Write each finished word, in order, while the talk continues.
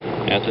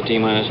At the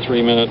T-minus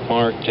 3-minute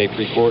mark, tape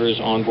recorders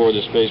on board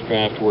the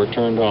spacecraft were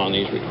turned on.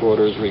 These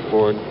recorders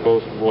record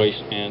both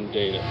voice and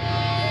data. We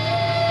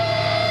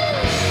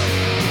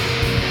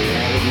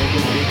have ignition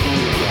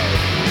sequence start.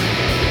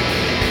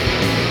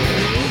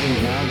 The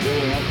engine's now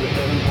building up to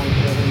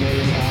 7.7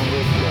 million pounds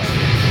of thrust.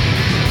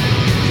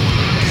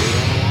 We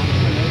have a launch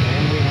commit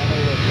and we have a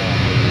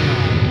liftoff.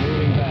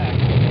 Moving back.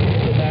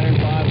 The Saturn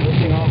V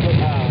lifting off of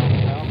power.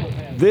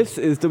 This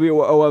is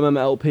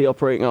WOMMLP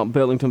operating out of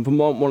Burlington,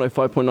 Vermont,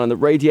 105.9 The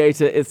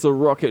Radiator. It's the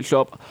Rocket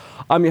Shop.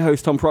 I'm your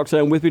host, Tom Proctor,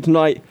 and with me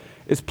tonight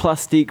is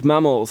Plastique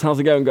Mammals. How's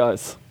it going,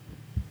 guys?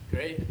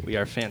 Great. We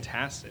are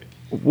fantastic.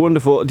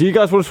 Wonderful. Do you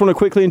guys just want to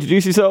quickly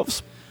introduce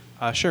yourselves?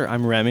 Sure.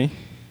 I'm Remy.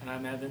 And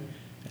I'm Evan.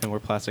 And we're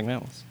Plastic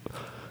Mammals.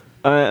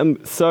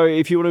 So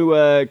if you want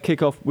to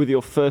kick off with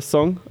your first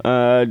song,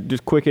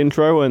 just quick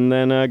intro and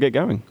then get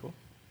going. Cool.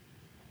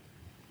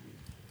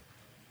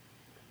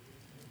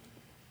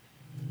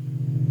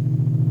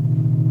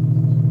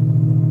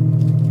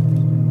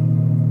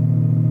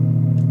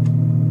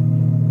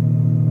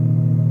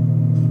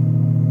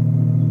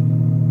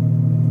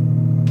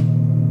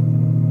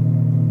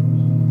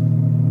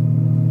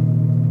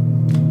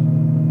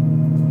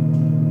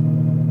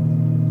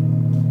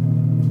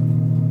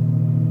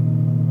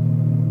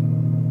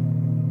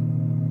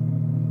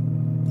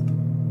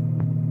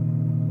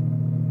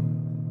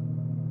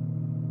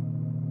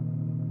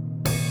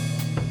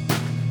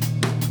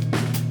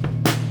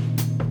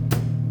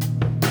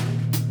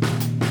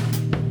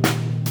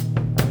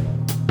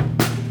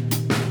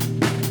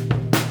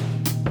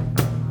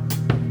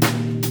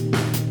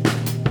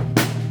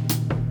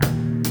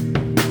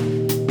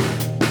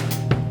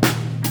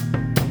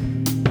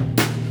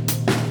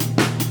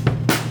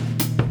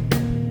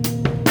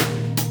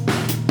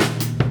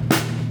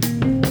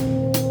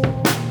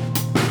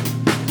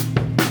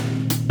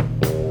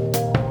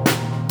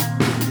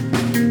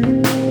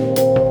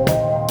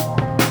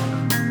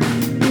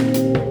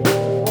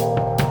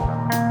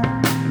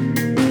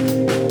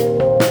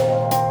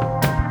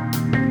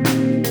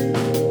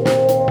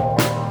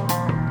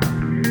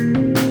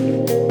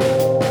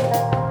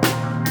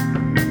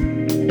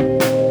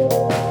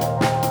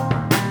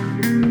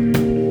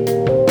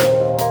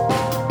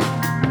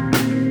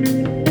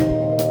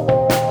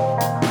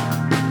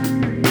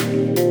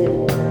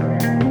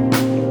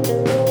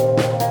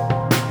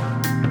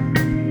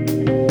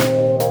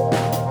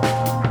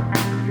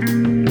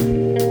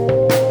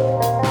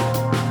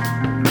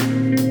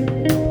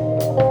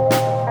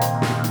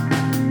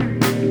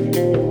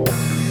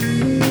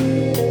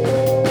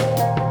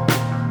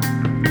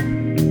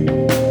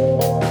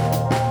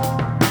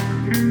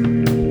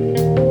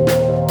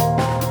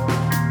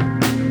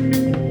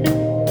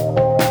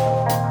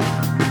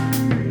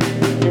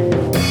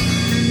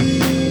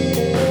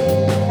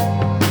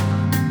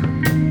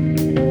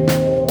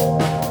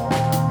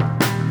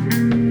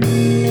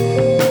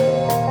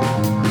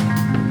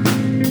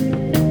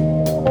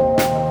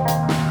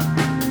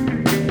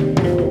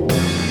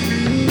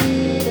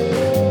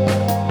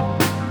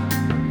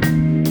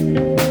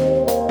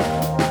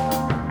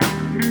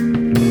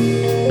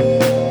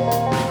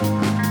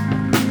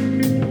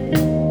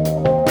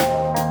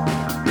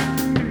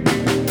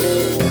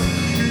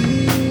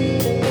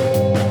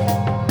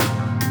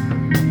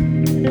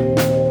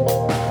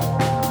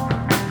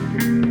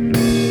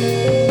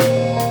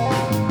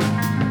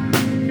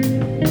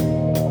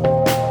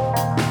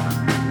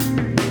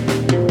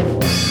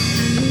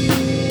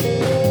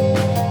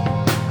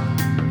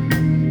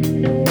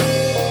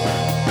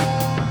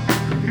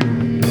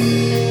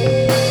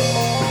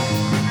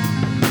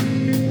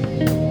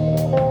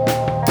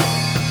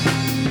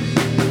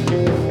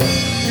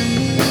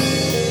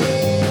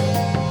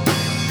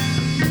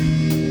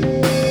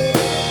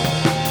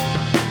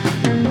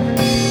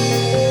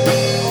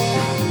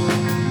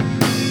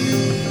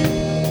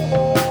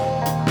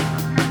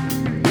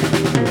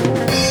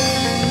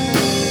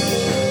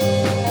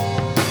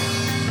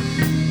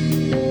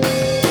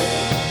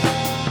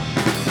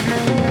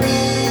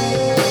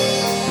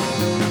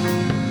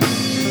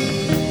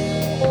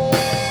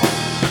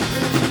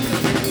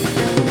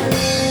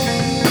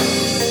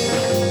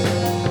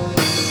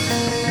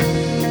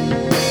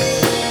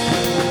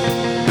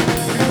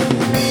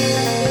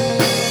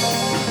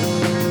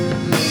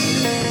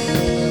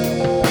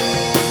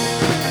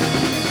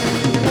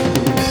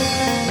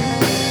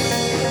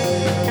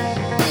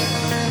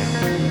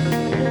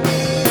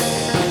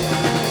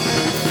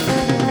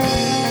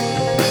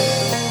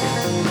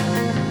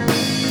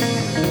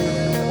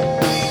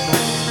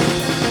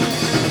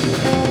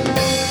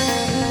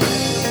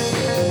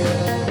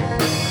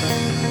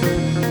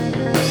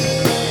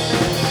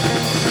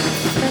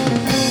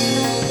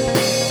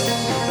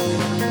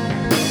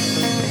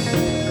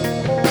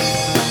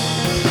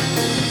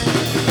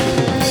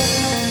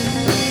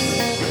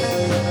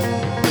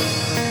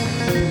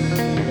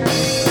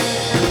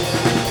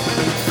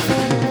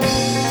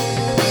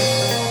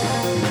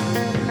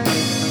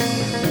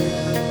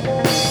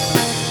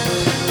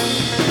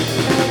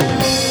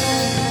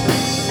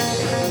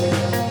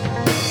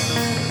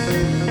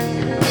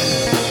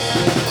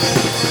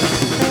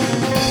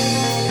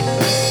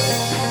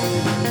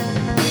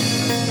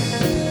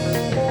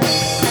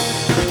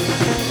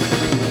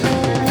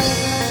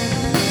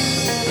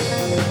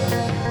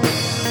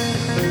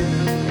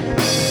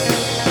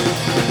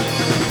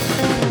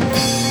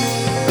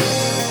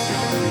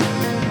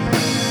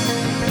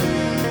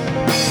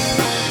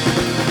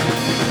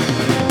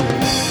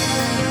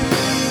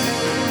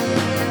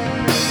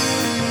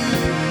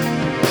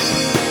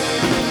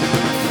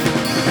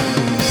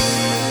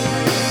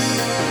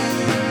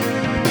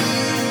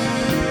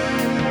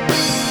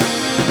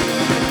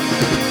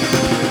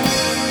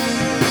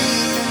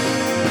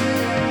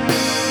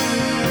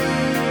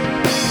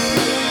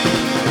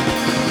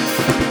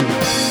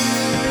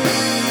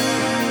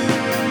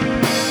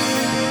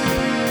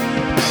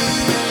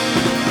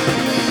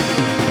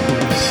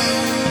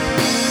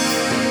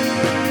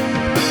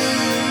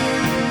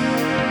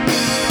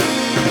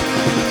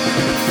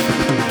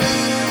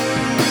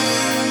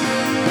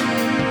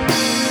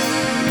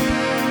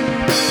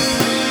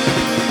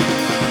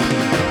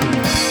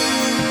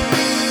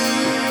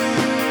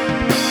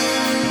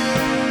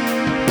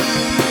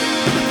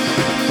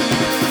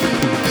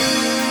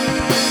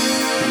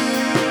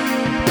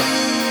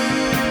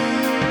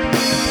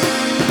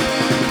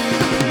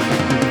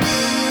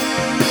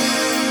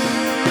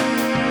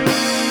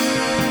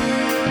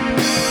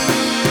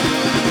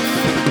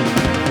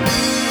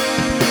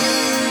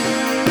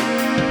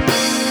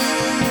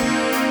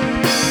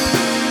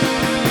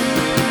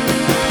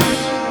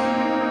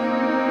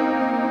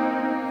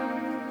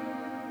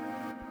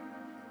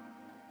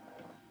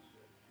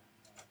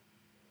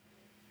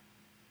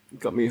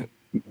 got me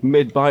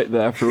mid-bite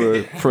there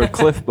for a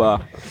Cliff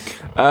Bar.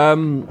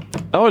 That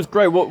was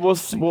great. What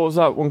was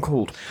that one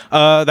called?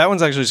 That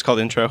one's actually just called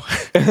Intro.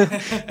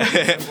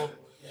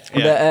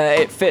 Yeah.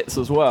 It fits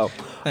as well.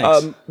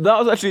 Thanks. That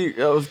was actually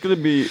going to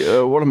be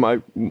one of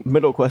my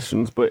middle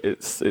questions, but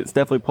it's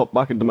definitely popped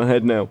back into my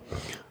head now.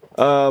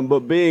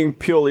 But being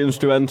purely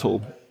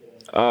instrumental,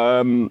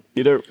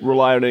 you don't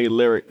rely on any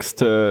lyrics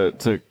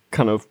to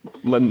kind of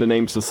lend the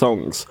names to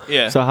songs.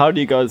 Yeah. So how do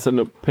you guys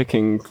end up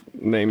picking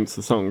names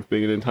to songs,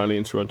 being an entirely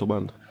instrumental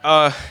band?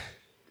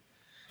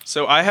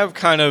 So I have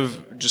kind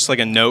of just like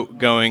a note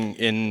going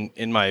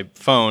in my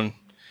phone,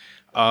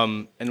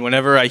 and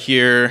whenever I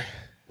hear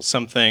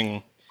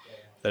something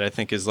that I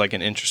think is like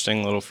an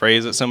interesting little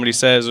phrase that somebody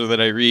says, or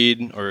that I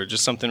read, or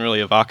just something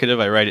really evocative,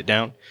 I write it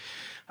down.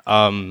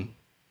 And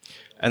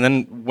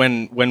then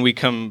when we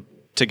come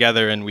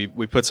together and we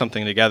put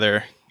something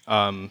together,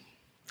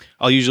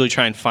 I'll usually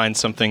try and find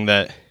something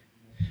that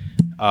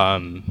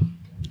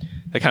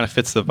that kind of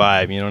fits the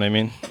vibe. You know what I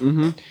mean?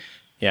 Mm-hmm.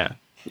 Yeah.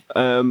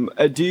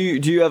 Do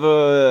you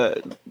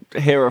ever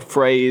hear a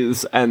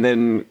phrase and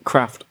then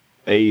craft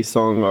a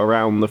song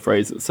around the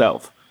phrase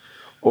itself,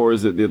 or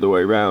is it the other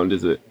way around?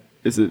 Is it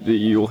that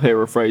you'll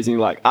hear a phrase and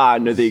you're like, I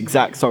know the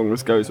exact song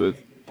this goes with?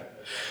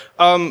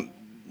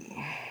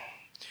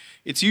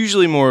 It's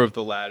usually more of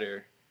the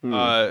latter.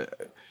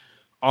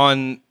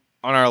 On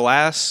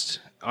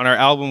our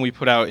album we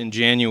put out in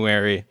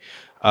January,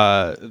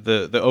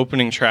 the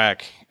opening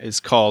track is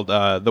called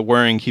 "The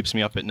Worrying Keeps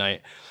Me Up at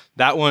Night."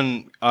 That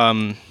one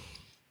kind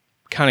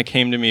of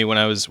came to me when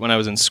I was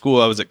in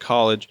school. I was at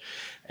college,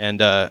 and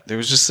there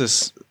was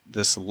just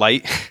this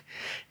light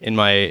in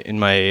my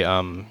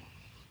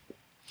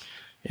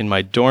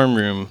dorm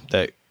room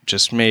that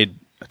just made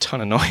a ton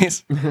of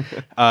noise.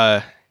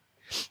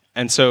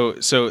 And so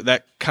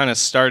that kind of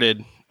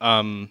started.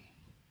 The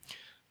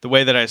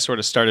way that I sort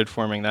of started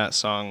forming that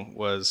song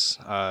was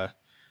I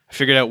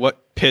figured out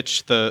what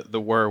pitch the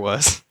whir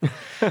was,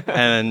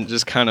 and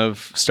just kind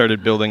of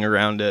started building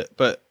around it.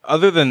 But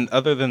other than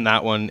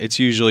that one, it's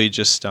usually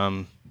just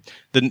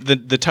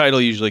the title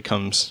usually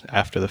comes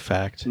after the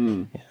fact.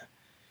 Yeah.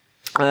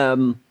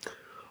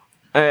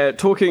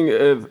 Talking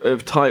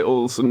of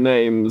titles and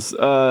names,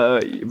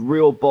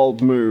 real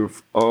bold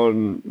move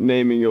on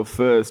naming your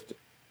first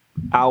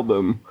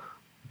album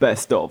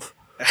Best Of.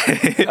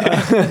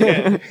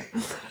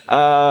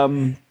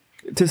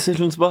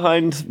 Decisions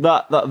behind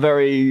that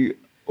very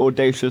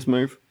audacious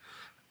move?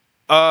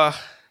 We just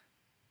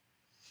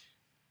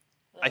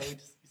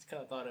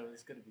kind of thought it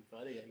was going to be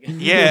funny, I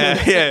guess.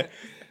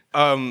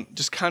 Yeah.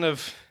 Just kind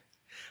of,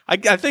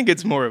 I think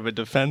it's more of a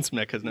defense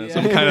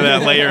mechanism, kind of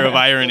that layer of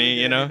irony,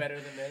 you know? Better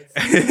than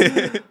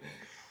this.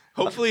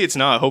 Hopefully it's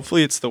not.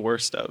 Hopefully it's the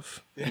worst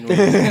of. And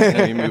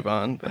we move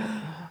on. But.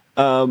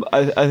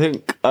 I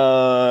think, do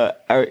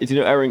you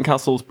know Aaron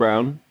Castles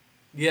Brown?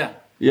 Yeah.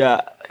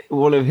 Yeah,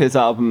 one of his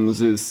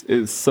albums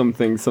is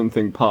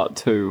something part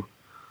 2.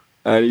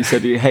 And he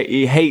said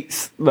he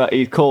hates that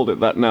he called it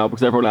that now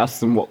because everyone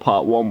asks him what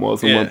part 1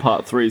 was and when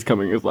part 3 is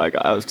coming. It's like,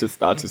 I was just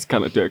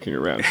kind of joking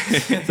around.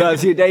 So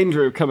that's your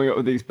danger of coming up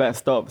with these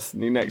best ofs,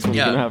 and your next one's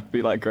going to have to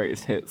be like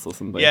greatest hits or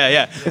something.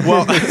 Yeah.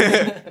 Well,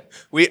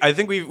 I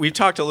think we've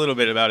talked a little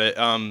bit about it.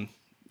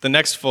 The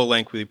next full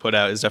length we put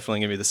out is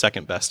definitely going to be the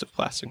second best of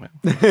Plastic Man.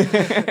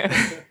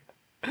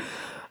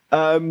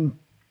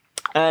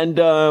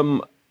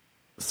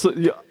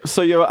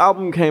 So your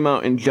album came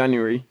out in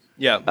January.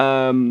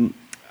 Yeah.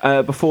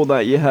 Before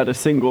that, you had a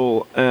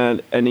single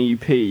and an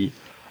EP.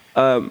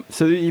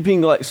 So you've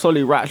been like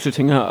slowly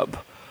ratcheting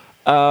up.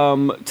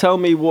 Tell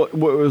me what it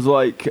was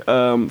like.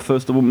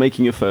 First of all,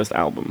 making your first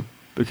album,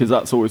 because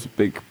that's always a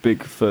big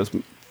first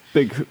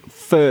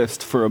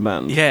for a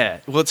band. Yeah.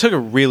 Well, it took a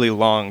really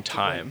long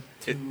time.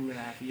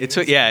 2.5 years.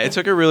 It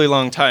took a really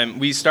long time.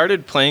 We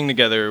started playing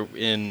together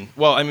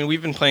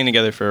we've been playing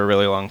together for a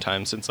really long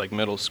time, since like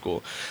middle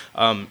school.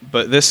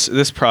 But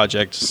this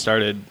project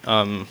started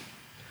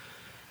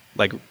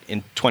like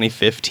in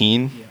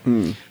 2015,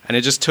 and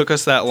it just took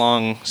us that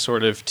long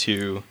sort of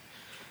to.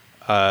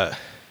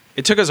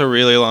 It took us a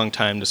really long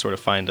time to sort of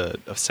find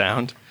a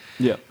sound.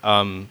 Yeah.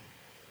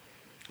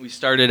 We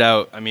started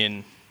out. I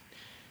mean,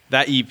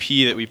 that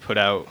EP that we put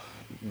out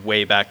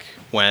way back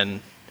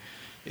when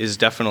is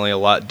definitely a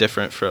lot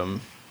different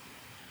from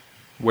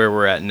where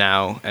we're at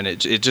now, and it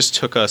just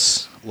took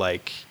us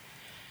like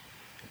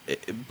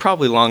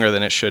probably longer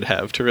than it should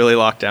have to really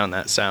lock down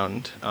that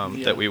sound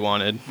that we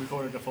wanted. We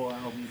recorded a full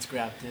album,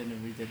 scrapped it, and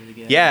redid it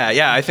again.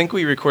 Yeah. I think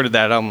we recorded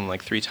that album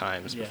like 3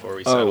 times before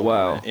we settled. Oh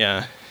wow. on it.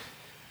 Yeah.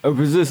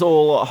 Was this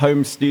all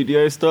home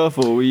studio stuff,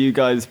 or were you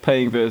guys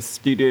paying for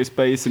studio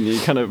space and you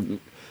kind of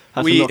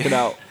had to knock it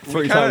out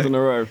 3 times in a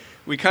row?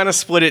 We kind of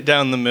split it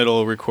down the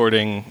middle,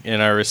 recording in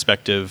our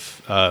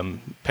respective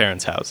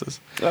parents' houses.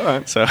 All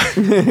right. So,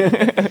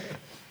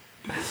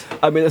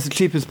 I mean, that's the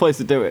cheapest place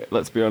to do it,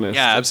 let's be honest.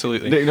 yeah,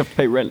 absolutely. You don't even have to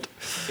pay rent.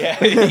 Yeah.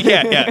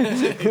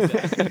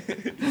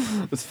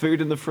 There's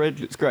food in the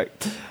fridge, it's great.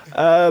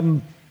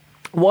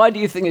 Why do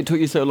you think it took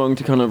you so long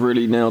to kind of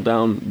really nail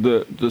down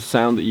the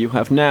sound that you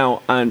have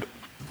now? And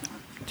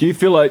do you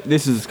feel like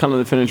this is kind of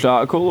the finished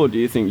article, or do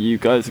you think you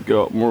guys have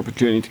got more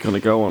opportunity to kind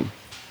of go on?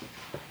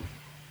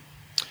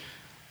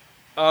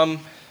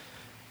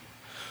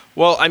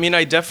 Well, I mean,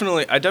 I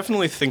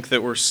definitely think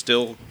that we're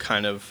still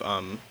kind of.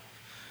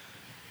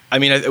 I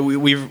mean,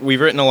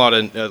 we've written a lot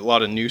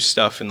of new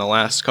stuff in the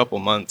last couple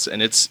months,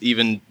 and it's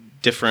even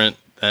different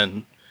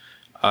than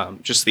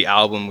just the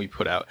album we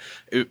put out.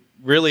 It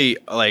really,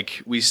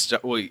 like, we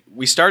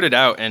started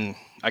out, and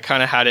I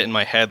kind of had it in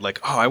my head, like,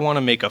 oh, I want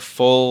to make a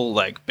full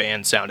like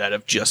band sound out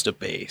of just a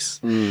bass.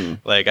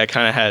 Like, I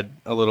kind of had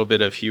a little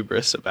bit of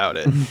hubris about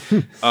it.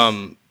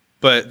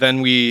 But then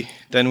we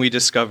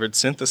discovered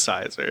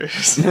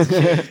synthesizers,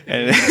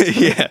 and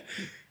yeah.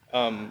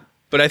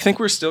 But I think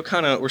we're still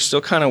kind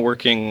of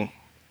working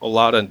a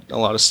lot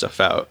of stuff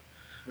out.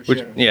 For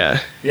sure.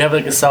 Yeah. We have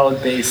like a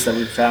solid base that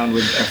we found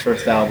with our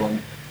first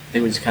album. I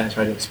think we just kind of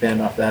try to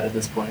expand off that at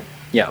this point.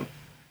 Yeah.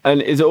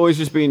 And is it always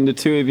just been the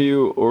two of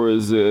you, or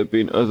has it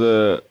been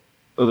other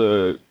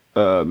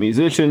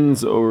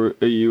musicians, or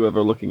are you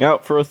ever looking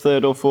out for a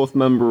third or fourth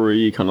member, or are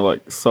you kind of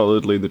like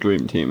solidly the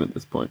dream team at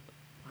this point?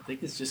 I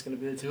think it's just going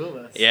to be the two of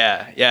us.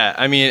 Yeah.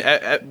 I mean,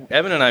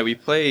 Evan and I, we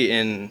play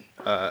in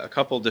a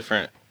couple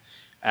different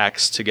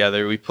acts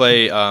together. We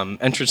play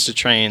Entrance to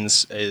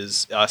Trains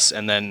is us,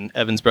 and then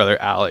Evan's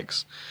brother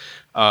Alex.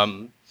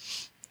 And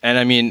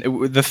I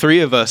mean, the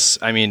three of us,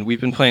 I mean, we've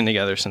been playing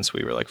together since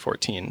we were like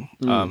 14.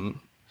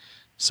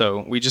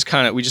 So we just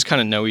kind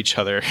of know each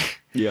other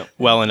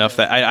well enough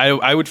that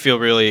I would feel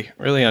really,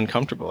 really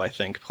uncomfortable, I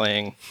think,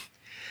 playing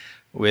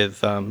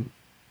with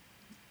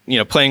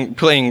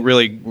playing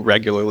really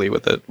regularly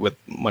with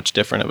much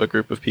different of a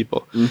group of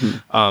people.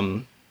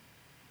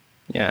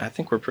 Yeah, I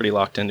think we're pretty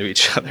locked into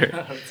each other.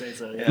 I would say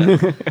so,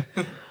 yeah.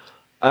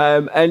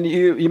 And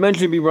you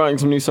mentioned you've been writing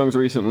some new songs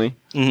recently.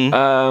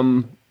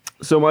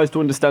 So am I to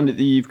understand it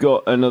that you've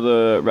got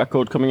another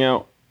record coming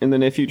out in the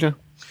near future?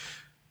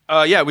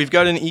 Yeah, we've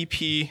got an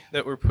EP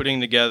that we're putting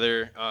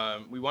together.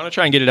 We want to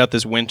try and get it out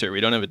this winter.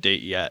 We don't have a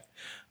date yet.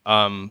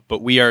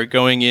 But we are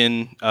going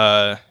into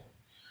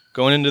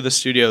the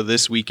studio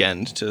this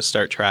weekend to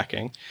start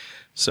tracking.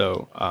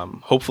 So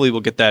hopefully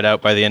we'll get that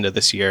out by the end of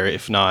this year.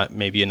 If not,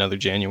 maybe another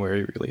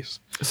January release.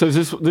 So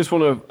is this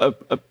one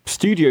a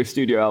studio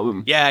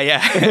album? Yeah.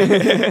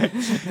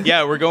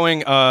 Yeah, we're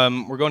going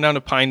down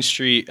to Pine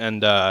Street,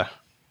 and we're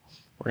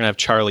gonna have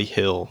Charlie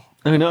Hill.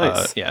 Oh,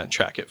 nice.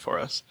 Track it for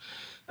us.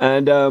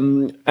 And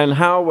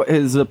how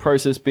has the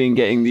process been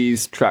getting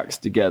these tracks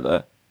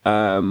together?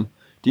 Do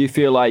you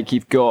feel like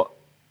you've got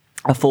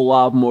a full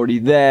album already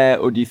there,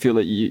 or do you feel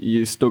that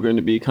you're still going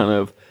to be kind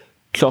of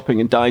chopping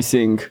and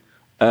dicing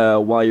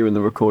while you're in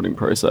the recording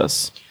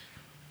process?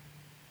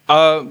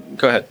 Go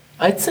ahead.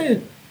 I'd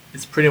say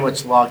it's pretty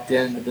much locked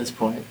in at this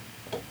point.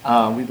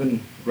 We've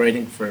been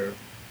writing for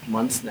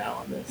months now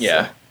on this.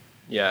 Yeah, so.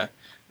 Yeah.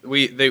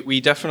 We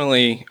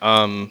definitely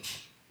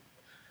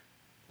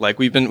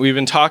we've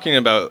been talking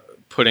about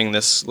putting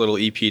this little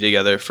EP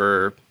together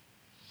for a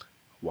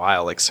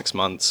while, like 6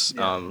 months.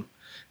 Yeah.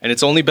 And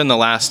it's only been the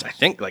last, I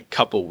think, like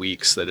couple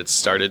weeks that it's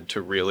started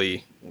to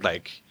really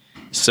like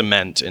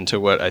cement into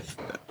what I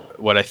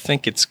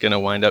think it's gonna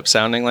wind up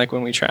sounding like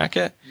when we track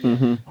it.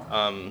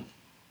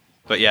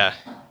 But yeah,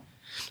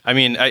 I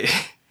mean,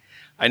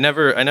 I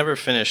never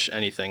finish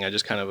anything. I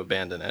just kind of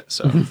abandon it.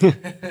 So.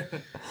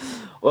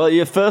 Well,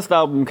 your first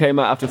album came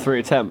out after 3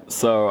 attempts,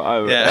 so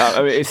I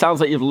mean, it sounds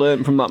like you've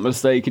learned from that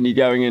mistake, and you're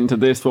going into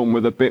this one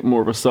with a bit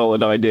more of a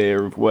solid idea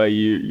of where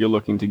you're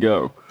looking to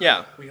go.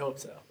 Yeah, We hope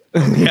so.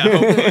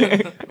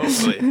 yeah,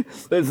 hopefully.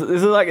 There's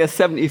like a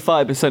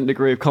 75%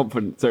 degree of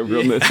confidence over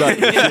on this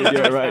side of the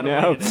studio right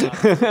now.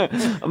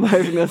 I'm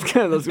hoping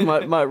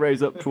that might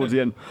raise up towards the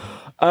end.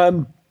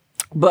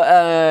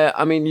 But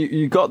I mean,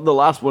 you got the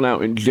last one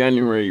out in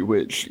January,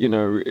 which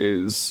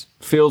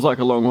feels like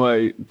a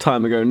long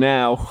time ago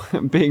now,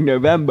 being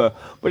November,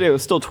 but it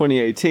was still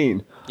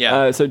 2018.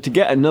 Yeah. So to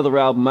get another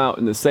album out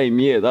in the same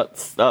year,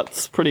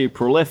 that's pretty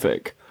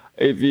prolific.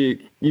 If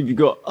you've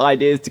got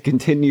ideas to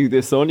continue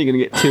this on, you're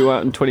gonna get 2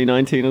 out in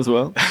 2019 as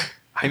well.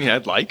 I mean,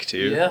 I'd like to.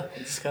 Yeah,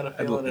 just kind of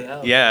feeling it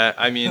out. Yeah,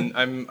 I mean,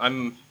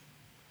 I'm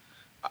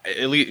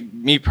at least,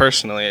 me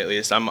personally, at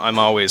least, I'm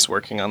always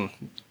working on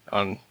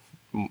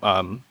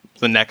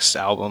the next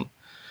album.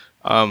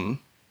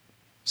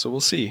 So we'll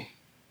see.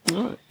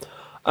 All right.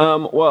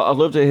 Well, I'd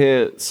love to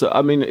hear. So,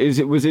 I mean,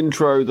 was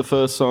Intro the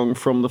first song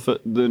from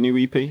the new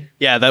EP?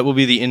 Yeah, that will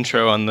be the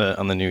intro on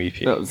the new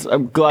EP.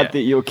 I'm glad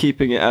that you're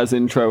keeping it as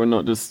intro and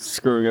not just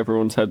screwing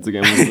everyone's heads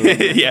again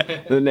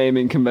with the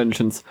naming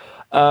conventions.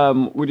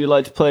 Would you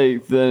like to play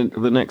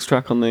the next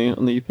track on the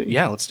EP?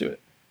 Yeah, let's do it.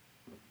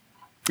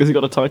 Has it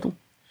got a title?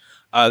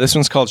 This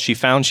one's called "She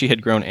Found She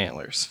Had Grown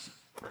Antlers."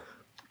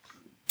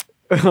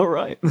 All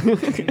right.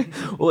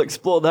 We'll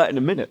explore that in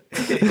a minute.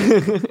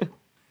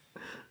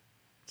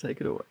 Take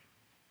it away.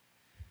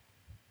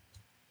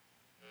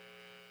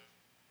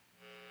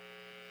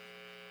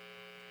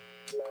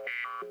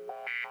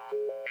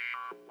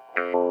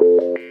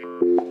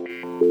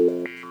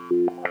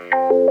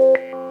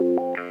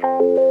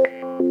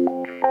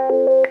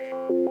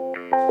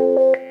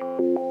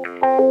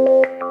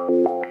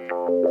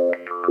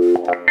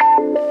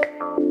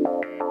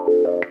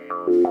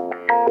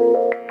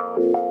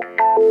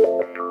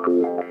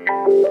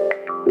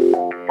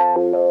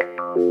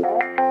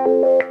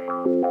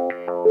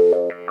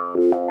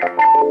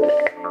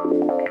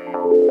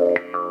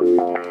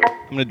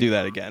 I'm gonna do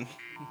that again.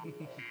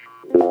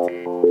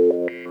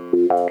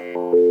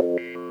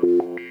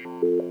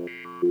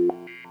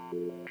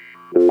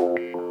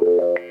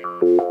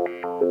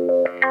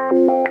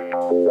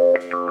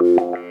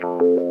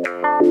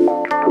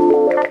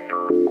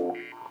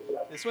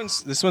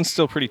 This one's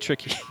still pretty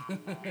tricky.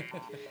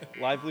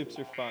 Live loops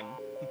are fun.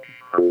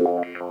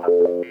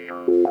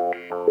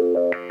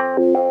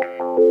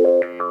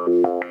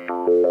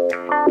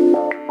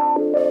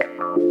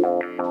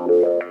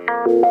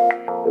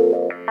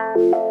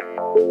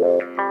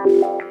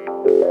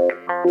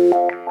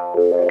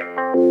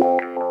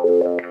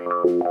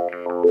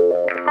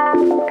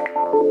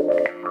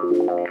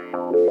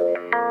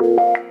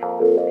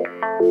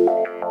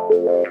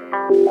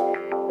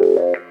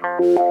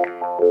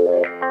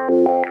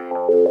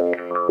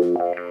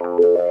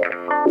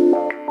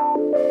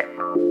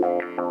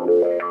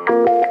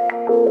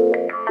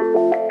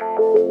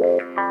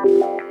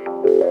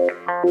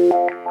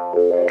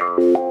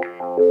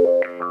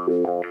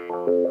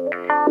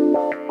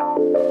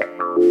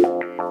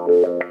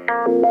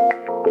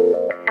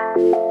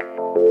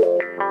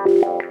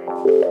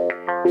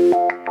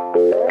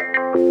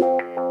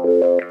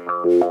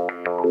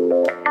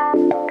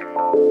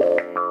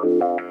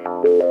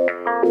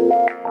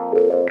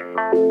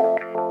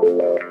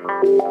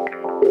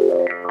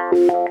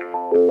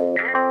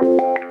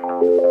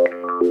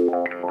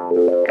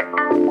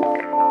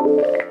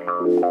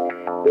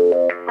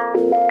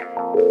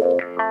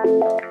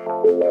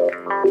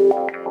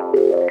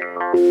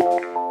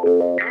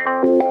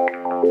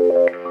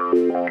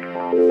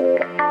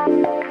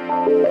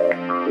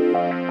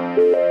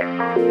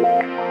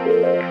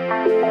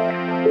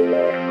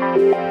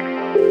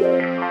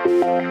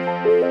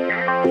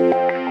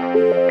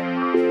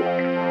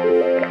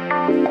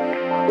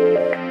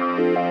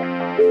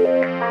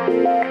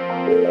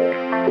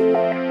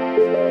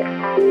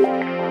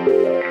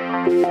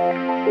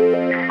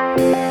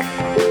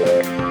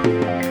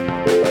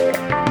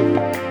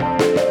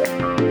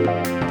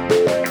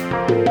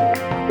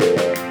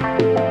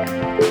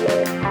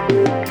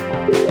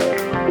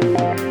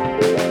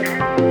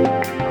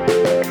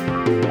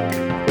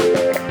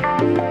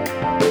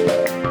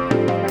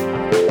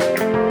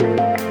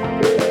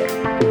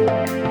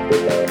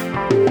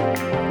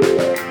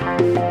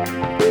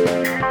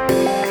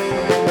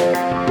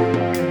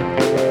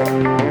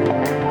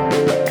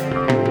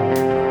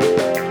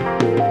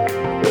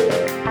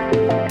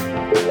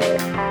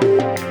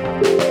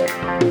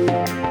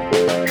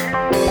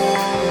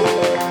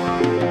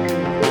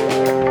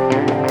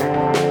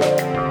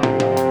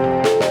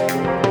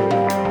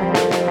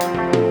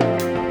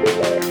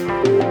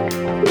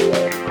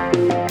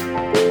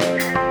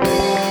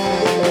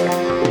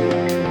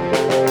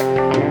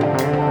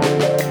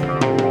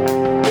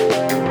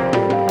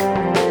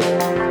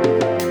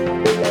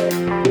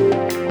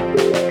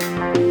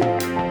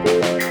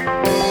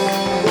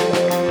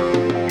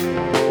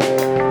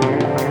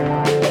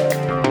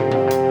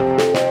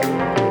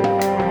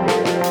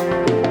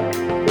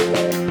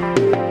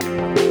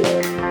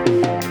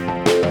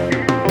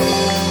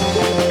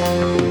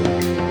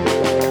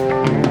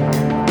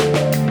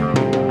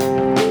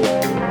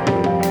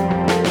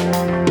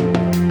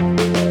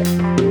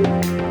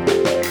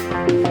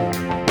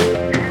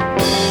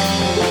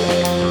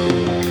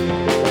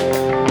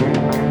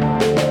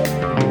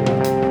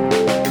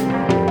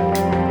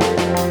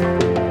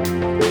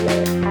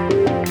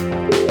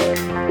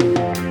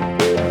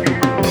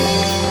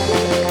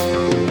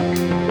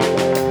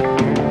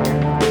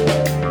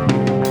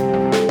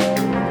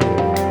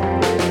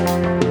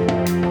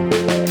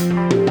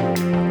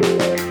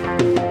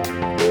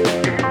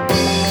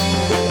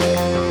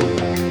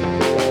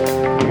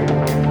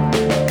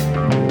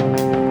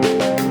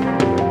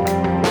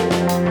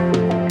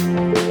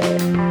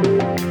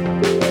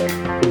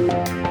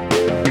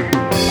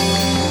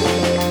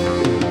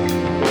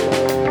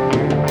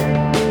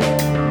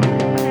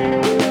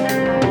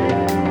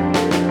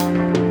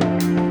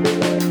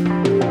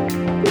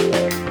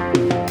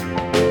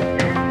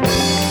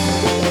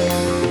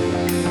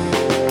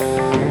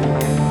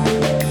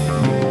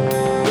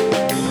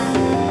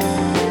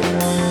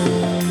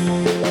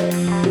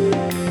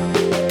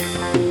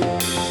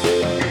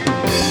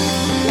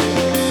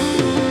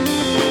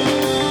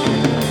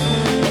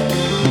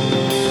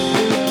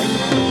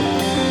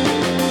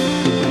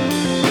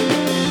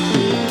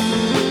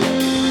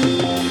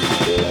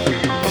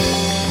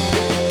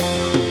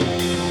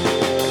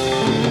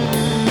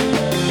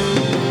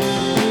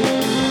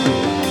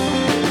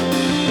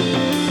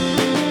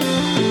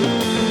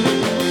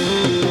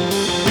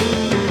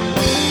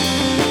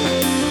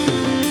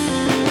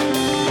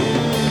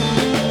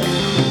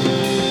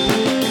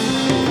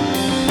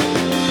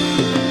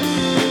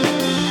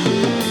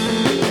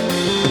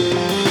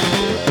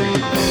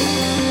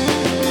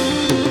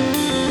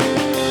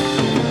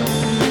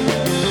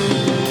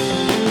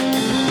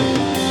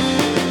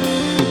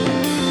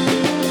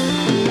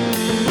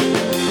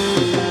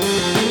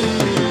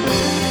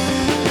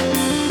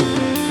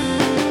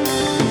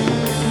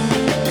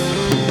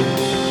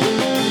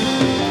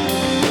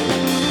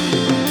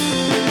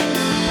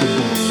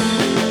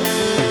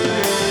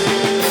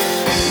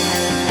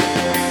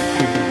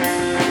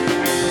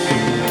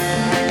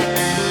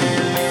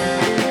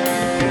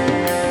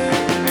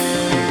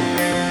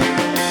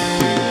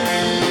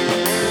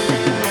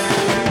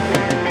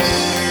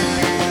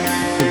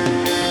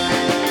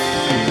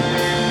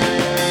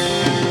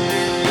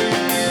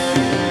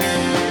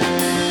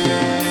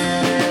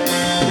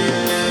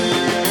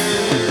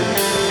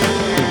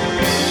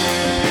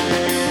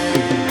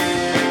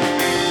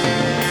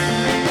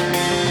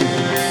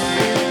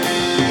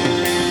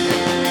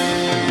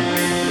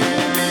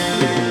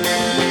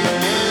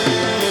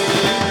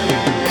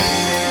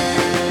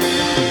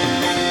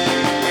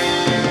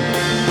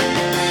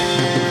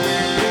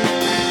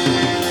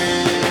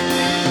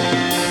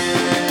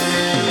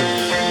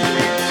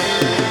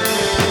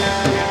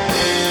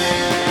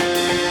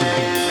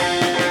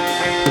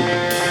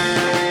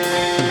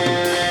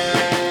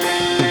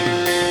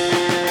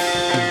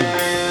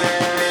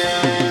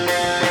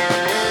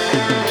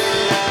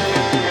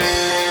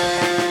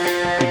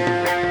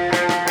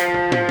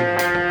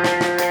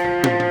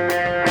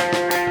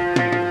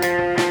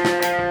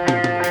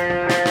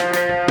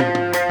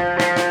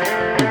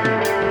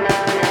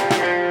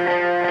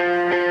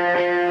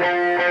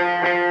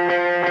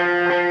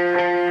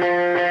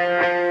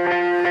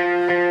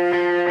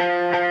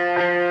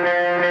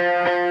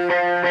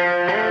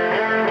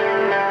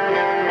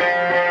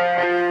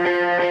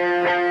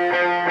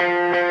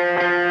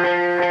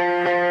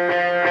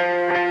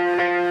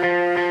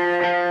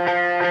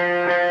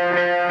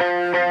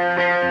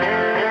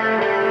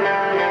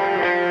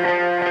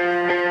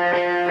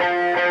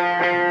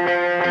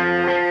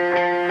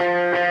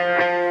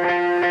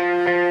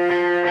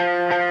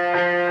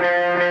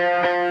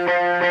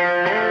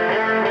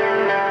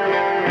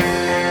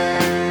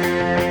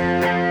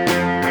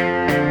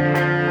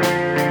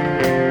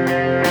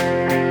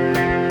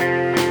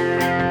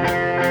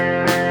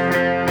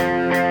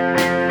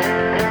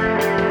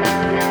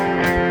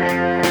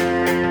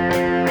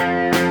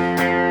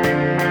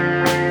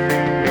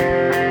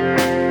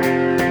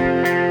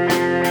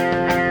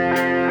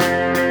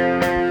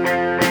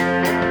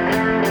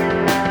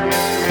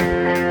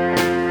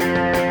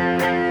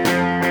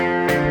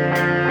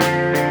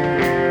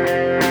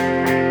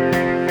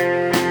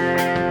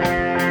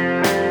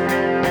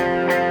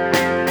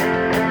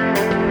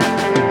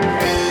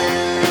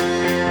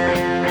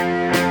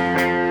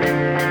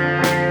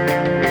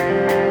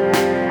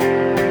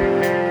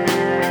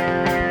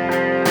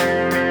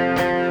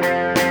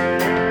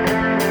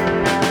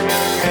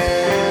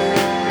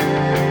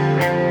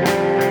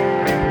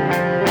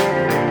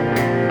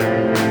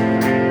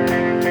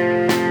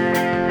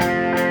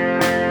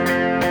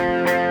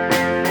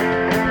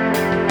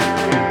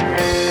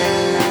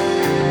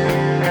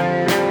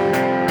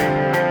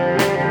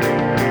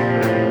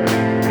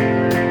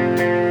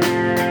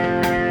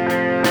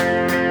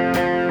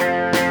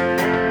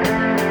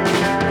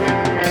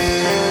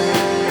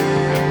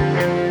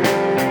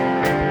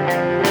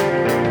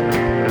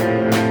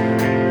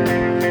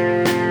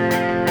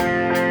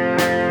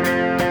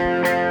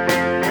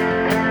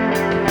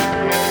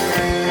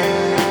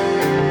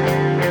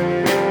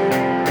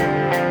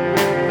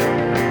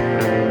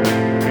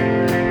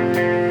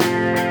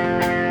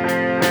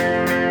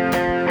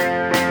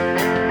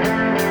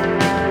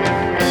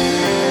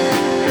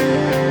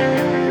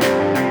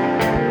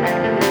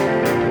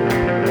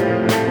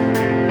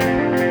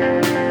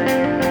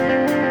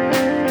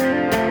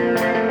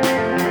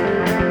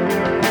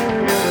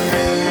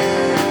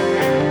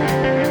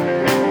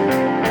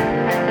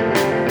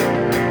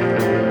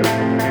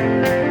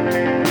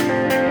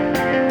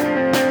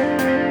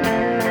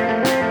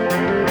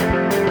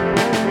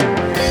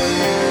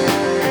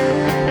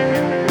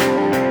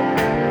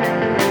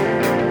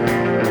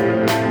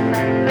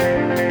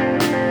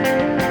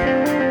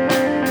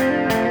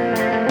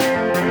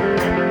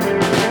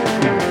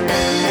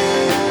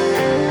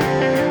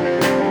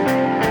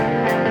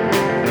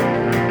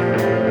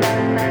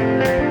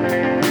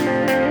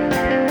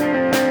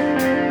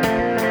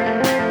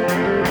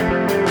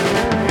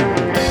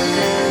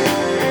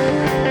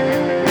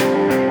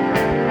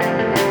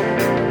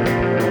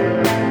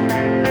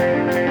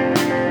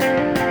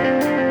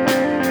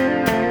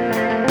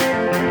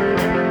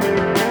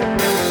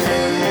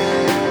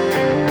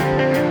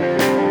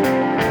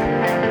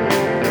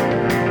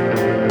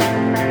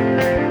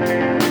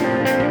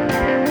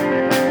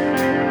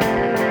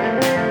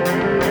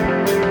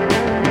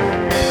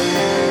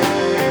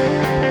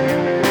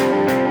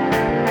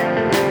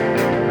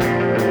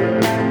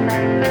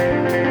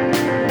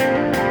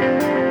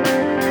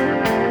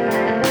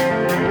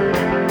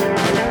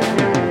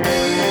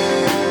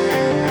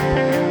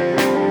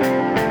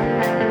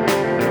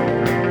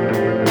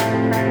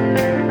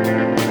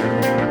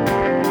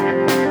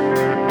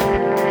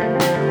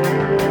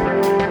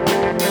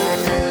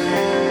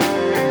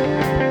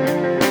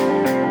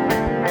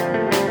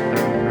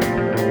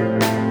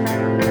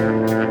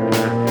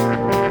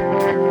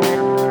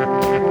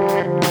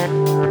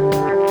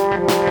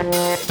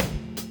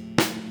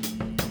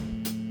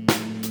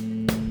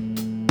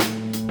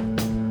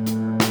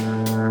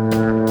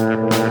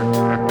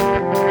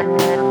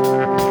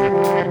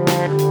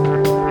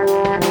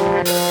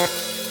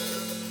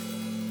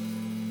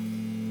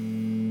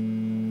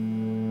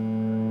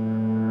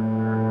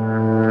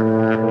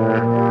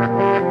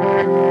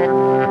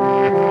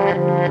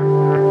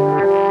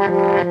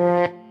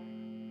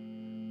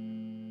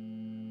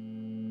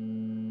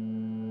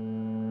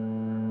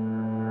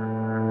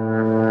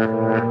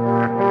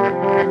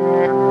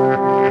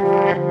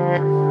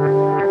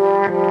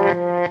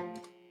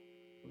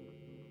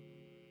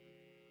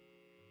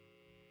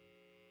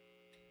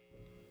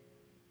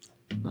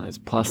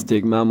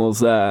 Plastic Mammals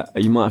there.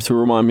 You might have to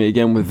remind me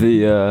again with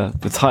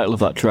the title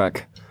of that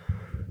track.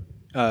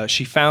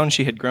 She found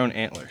she had grown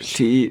antlers.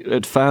 She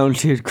had found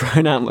she had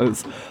grown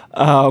antlers.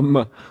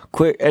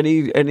 Quick,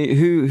 any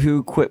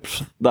who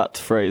quipped that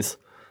phrase?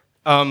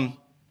 I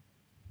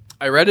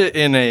read it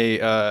in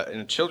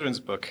a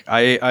children's book.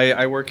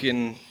 I work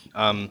in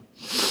a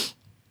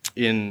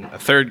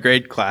third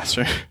grade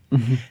classroom,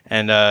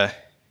 and it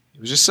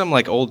was just some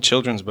like old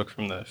children's book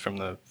from the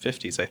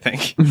 50s, I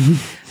think.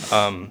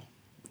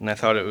 And I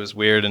thought it was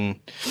weird and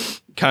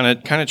kind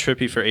of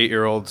trippy for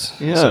 8-year-olds.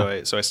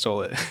 Yeah. So I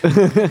stole it.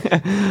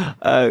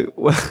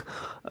 Well,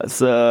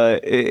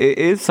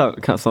 it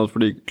kind of sounds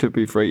pretty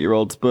trippy for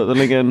 8-year-olds, but then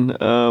again,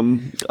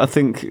 I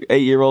think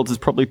 8-year-olds is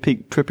probably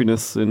peak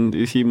trippiness in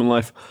human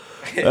life.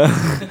 A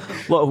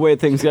lot of weird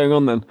things going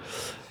on then.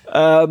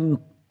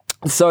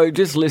 So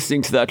just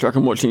listening to that track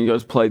and watching you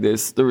guys play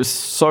this, there is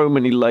so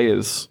many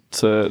layers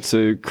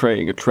to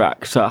creating a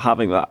track, to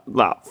having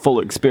that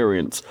full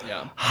experience.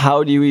 Yeah.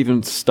 How do you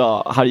even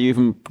start? How do you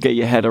even get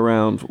your head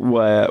around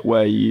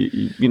where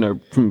you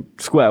know, from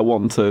square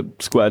one to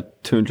square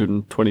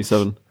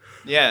 227?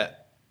 Yeah.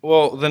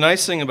 Well, the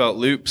nice thing about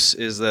loops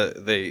is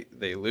that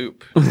they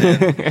loop.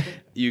 And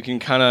you can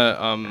kind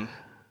of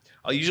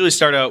I'll usually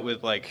start out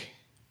with like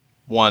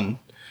one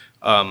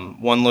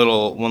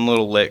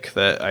little lick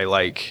that I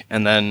like,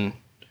 and then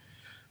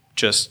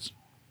just,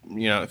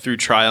 you know, through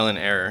trial and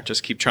error,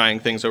 just keep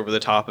trying things over the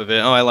top of it.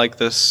 Oh, I like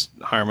this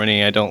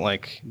harmony. I don't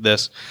like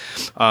this.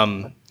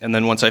 And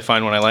then once I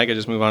find one I like, I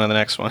just move on to the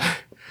next one.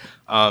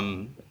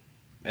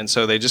 And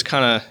so they just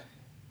kind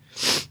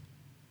of,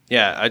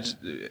 yeah.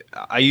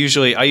 I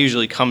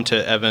usually come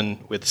to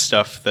Evan with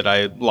stuff that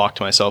I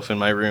locked myself in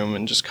my room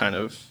and just kind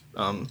of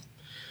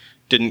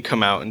didn't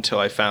come out until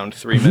I found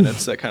 3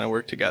 minutes that kind of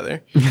work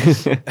together.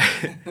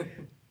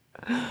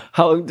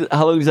 How long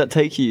does that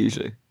take you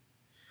usually?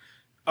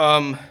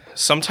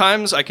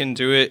 Sometimes I can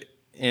do it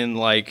in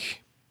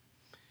like,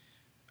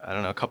 I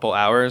don't know, a couple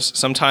hours.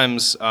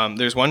 Sometimes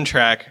there's one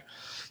track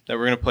that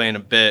we're going to play in a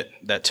bit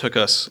that took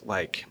us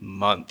like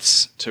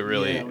months to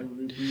really. Yeah, we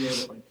wrote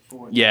it like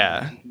 4 times.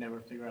 Yeah. We could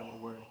never figure out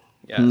what worked.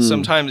 Yeah,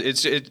 sometimes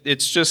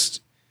it's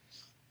just,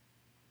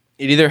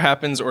 it either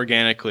happens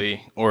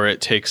organically or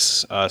it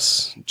takes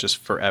us just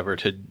forever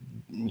to,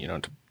 you know,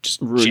 to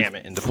just Really jam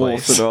it into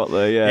force place. it out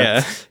there, yeah.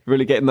 Yeah.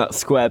 Really getting that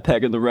square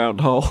peg in the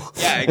round hole.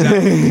 Yeah,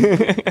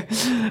 exactly.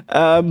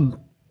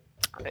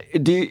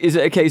 Is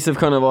it a case of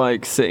kind of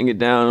like sitting it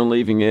down and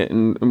leaving it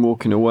and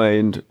walking away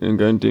and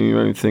going doing your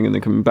own thing and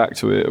then coming back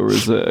to it, or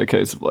is it a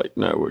case of like,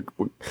 no,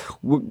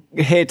 we're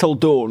here till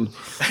dawn?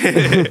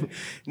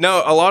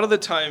 No, a lot of the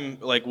time,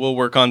 like we'll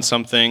work on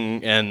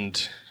something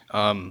and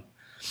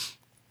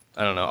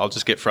I don't know, I'll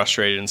just get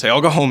frustrated and say,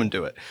 I'll go home and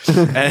do it.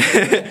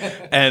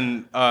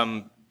 and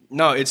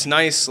no, it's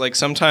nice. Like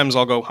sometimes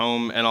I'll go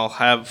home and I'll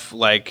have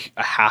like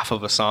a half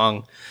of a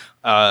song,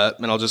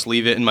 and I'll just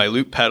leave it in my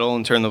loop pedal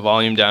and turn the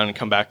volume down and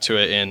come back to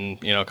it in,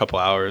 you know, a couple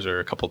hours or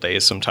a couple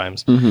days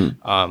sometimes.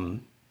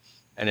 And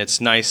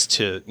it's nice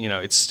to, you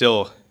know, it's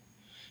still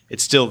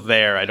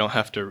there. I don't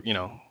have to, you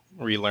know,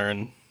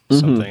 relearn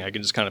something. I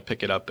can just kind of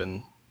pick it up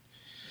and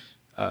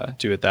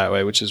do it that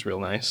way, which is real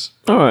nice.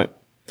 All right.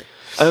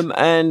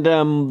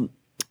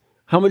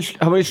 How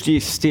much do you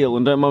steal?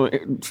 And don't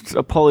mind,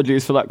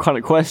 apologies for that kind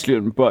of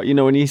question, but you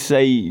know, when you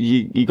say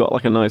you got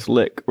like a nice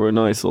lick or a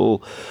nice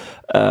little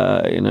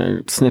you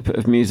know, snippet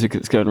of music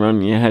that's going around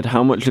in your head,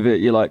 how much of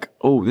it you're like,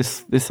 oh,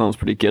 this sounds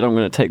pretty good, I'm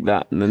going to take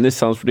that, and then this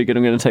sounds pretty good,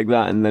 I'm going to take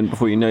that, and then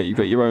before you know it, you've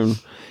got your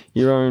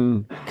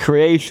own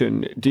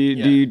creation. Do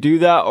you do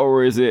that,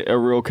 or is it a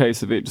real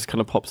case of it just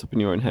kind of pops up in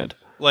your own head?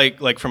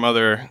 Like from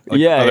other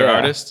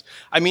artists.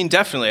 I mean,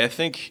 definitely. I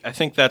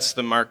think that's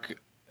the mark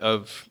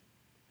of.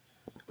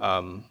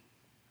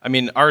 I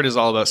mean, art is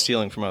all about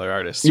stealing from other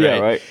artists. Right? Yeah,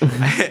 right.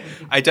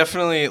 I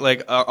definitely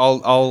like.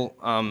 I'll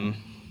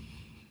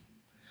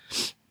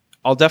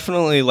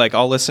definitely like.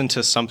 I'll listen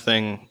to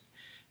something,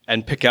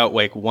 and pick out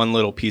like one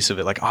little piece of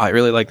it. Like, oh, I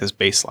really like this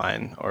bass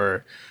line,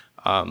 or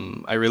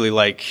I really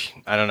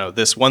like, I don't know,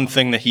 this one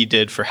thing that he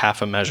did for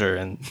half a measure,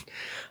 and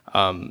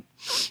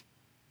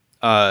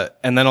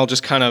then I'll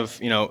just kind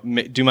of, you know,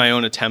 do my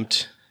own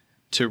attempt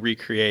to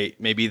recreate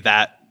maybe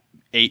that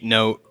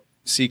 8-note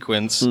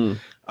sequence,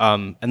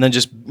 and then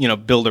just, you know,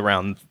 build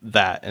around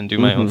that and do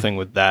my own thing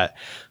with that.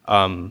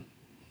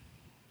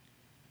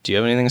 Do you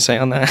have anything to say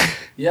on that?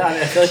 Yeah, I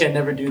mean, I feel like I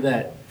never do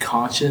that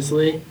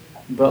consciously,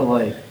 but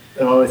like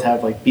I always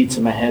have like beats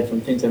in my head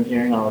from things I'm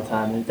hearing all the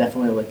time. It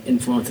definitely like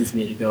influences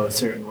me to go a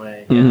certain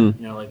way. You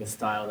know, like a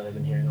style that I've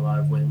been hearing a lot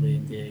of lately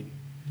and dig.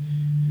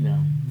 You know.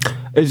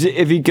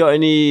 Have you got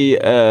any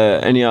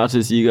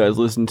artists you guys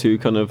listen to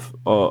kind of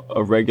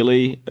are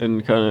regularly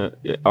and kind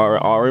of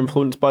are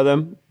influenced by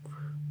them?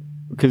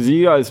 Because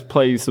you guys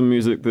play some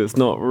music that's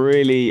not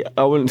really,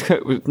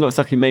 not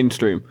exactly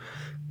mainstream.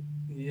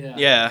 Yeah.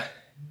 Yeah.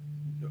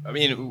 I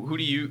mean, who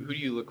do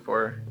you look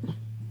for,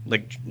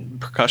 like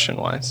percussion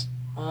wise?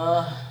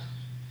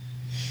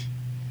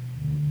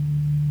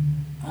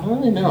 I don't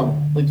really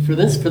know. Like for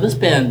this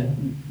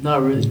band,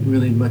 not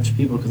really much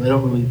people because I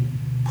don't really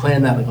play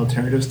in that like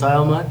alternative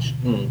style much.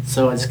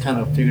 So I just kind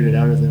of figured it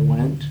out as I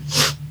went.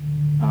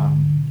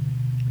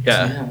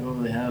 Yeah. So yeah, I don't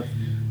really have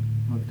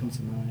what comes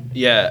to mind.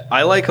 Yeah,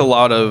 I like a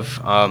lot of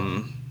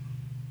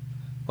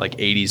like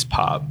 80s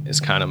pop is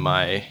kind of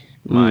my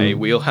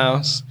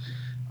wheelhouse.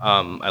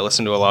 I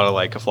listen to a lot of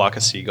like A Flock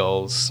of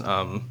Seagulls.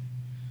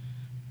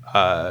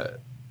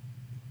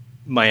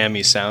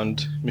 Miami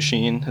Sound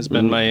Machine has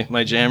been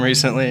my jam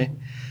recently.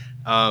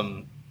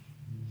 And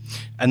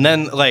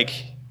then like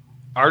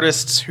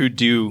artists who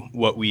do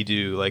what we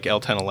do, like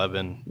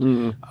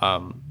L1011.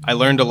 I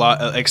learned a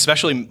lot,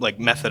 especially like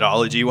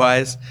methodology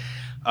wise.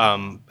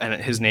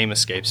 And his name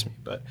escapes me,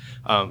 but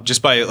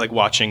just by like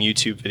watching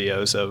YouTube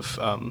videos of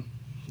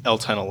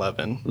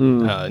L1011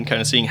 and kind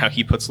of seeing how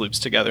he puts loops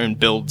together and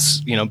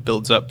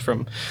builds up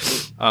from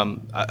a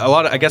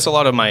lot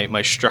of my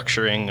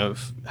structuring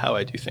of how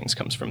I do things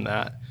comes from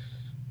that.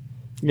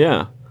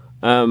 Yeah.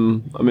 I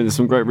mean, there's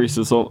some great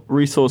resources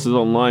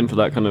online for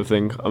that kind of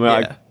thing. I mean,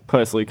 I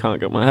personally can't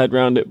get my head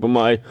around it, but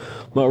my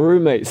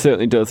roommate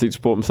certainly does. He's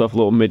bought himself a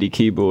little MIDI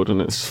keyboard,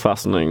 and it's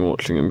fascinating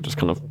watching him just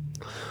kind of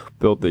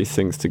build these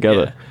things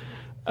together.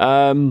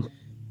 Yeah.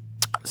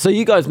 So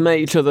you guys met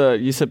each other,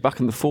 you said, back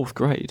in the 4th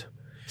grade.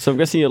 So I'm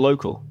guessing you're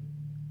local.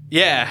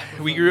 Yeah,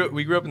 we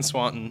grew up in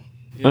Swanton.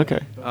 Yeah, okay.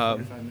 about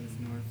 45 minutes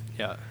north.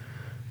 Yeah.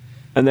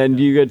 And then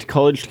you go to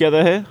college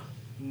together here?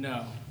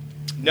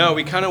 No,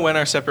 we kind of went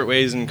our separate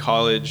ways in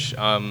college.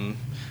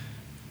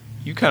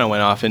 You kind of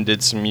went off and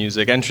did some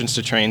music. Entrance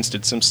to Trains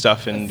did some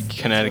stuff in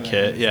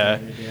Connecticut. Yeah.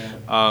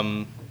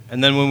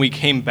 And then when we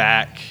came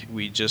back,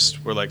 we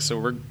just were like, so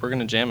we're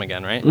gonna jam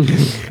again, right?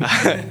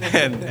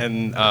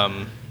 and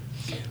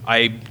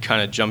I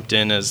kind of jumped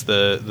in as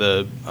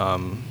the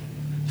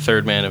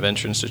third man of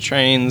Entrance to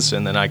Trains,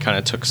 and then I kind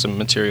of took some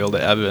material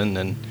to Evan,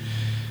 and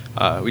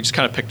we just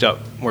kind of picked up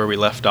where we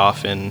left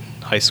off in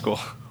high school.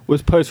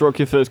 Was post-rock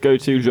your first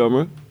go-to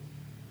genre?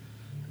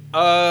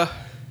 I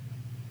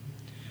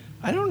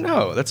don't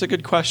know. That's a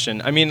good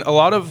question. I mean, a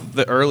lot of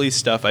the early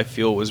stuff I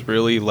feel was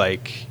really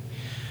like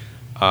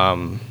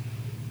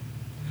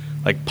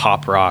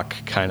pop rock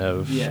kind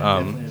of. Yeah,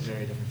 definitely a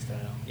very different style.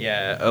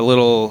 Yeah, a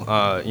little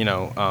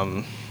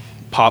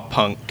pop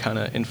punk kind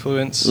of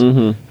influence.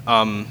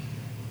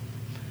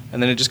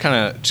 And then it just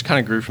kind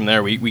of grew from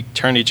there. We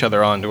turned each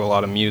other on to a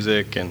lot of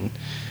music and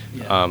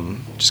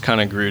just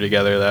kind of grew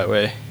together that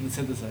way. And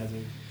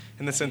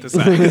the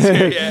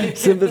synthesizer. Yeah.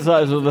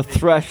 Synthesizer, the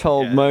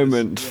threshold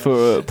moment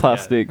for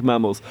Plastic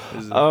Mammals.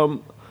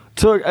 And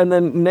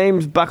then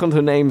names, back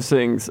onto names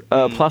things.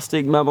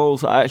 Plastic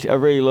Mammals, I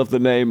really love the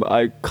name.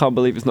 I can't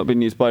believe it's not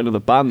been used by another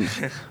band,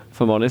 if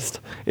I'm honest.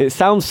 It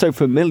sounds so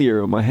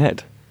familiar in my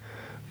head.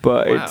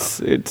 But wow.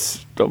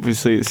 it's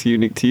obviously it's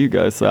unique to you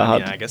guys. So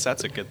I guess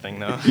that's a good thing,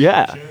 though.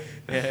 Yeah.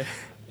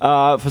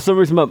 Yeah. For some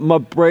reason, my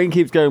brain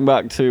keeps going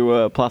back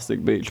to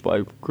Plastic Beach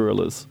by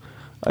Gorillaz,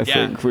 I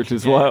think, which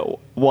is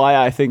why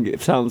I think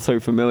it sounds so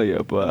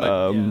familiar.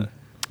 But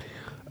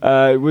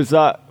was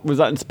that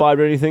inspired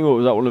by anything, or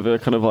was that one of the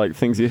kind of like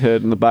things you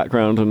heard in the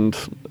background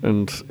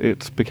and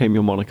it became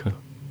your moniker?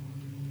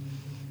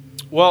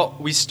 Well,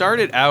 we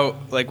started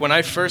out, like, when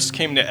I first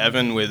came to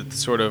Evan with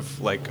sort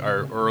of, like,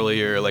 our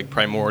earlier, like,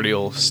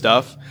 primordial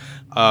stuff,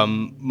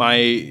 my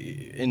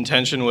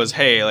intention was,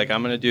 hey, like,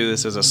 I'm going to do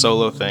this as a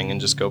solo thing and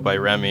just go by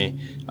Remy.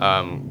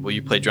 Will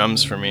you play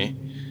drums for me?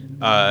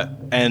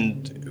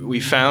 And we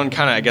found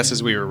kind of, I guess,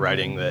 as we were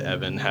writing, that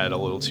Evan had a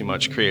little too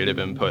much creative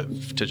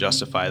input to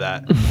justify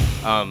that.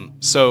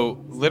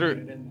 So,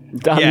 literally...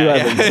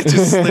 Evan.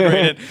 Just slid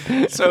right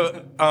in.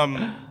 So,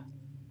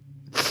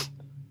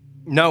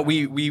 no,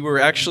 we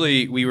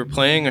were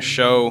playing a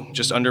show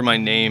just under my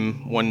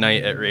name one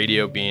night at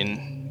Radio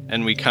Bean,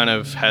 and we kind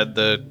of had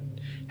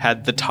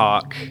the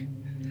talk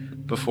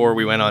before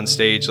we went on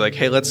stage, like,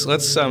 hey, let's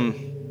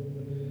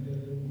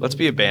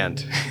be a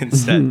band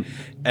instead.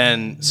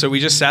 And so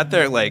we just sat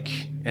there like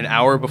an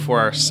hour before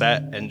our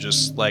set and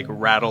just like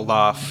rattled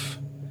off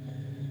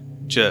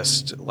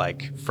just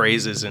like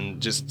phrases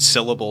and just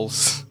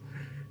syllables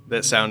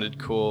that sounded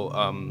cool.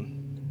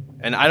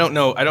 And I don't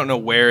know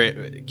where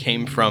it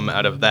came from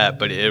out of that,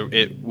 but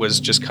it was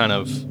just kind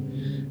of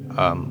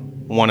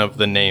one of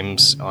the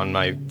names on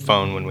my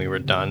phone when we were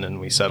done, and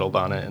we settled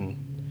on it and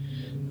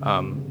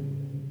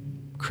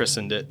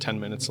christened it 10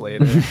 minutes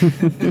later.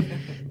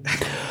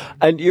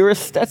 And your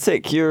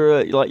aesthetic,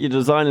 your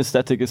design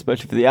aesthetic,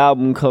 especially for the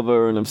album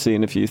cover, and I've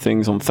seen a few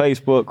things on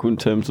Facebook in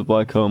terms of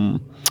like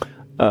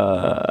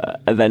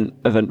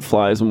event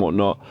flyers and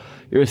whatnot.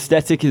 Your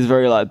aesthetic is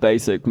very like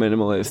basic,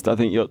 minimalist. I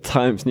think your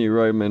Times New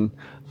Roman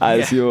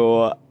as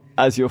your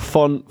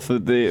font for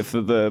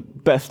the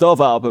best of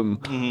album,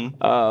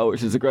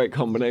 which is a great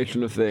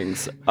combination of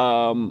things.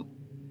 How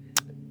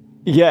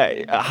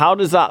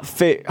does that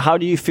fit? How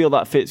do you feel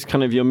that fits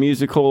kind of your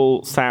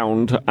musical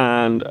sound,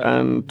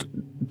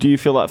 and do you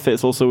feel that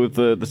fits also with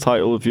the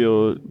title of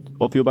your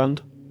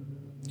band?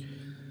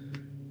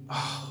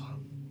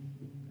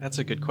 That's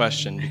a good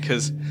question,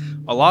 because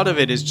a lot of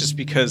it is just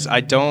because I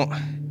don't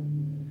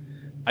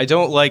I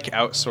don't like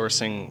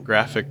outsourcing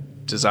graphic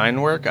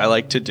design work. I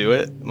like to do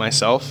it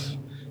myself.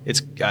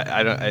 It's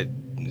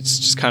it's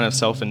just kind of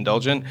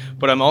self-indulgent,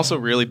 but I'm also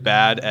really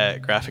bad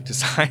at graphic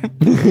design.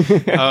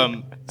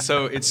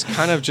 So it's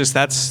kind of just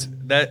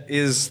that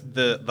is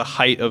the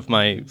height of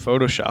my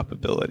Photoshop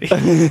ability.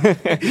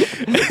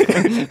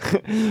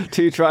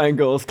 2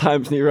 triangles,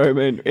 Times New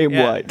Roman in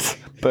Yeah. white.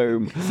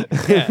 Boom.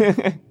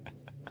 Yeah.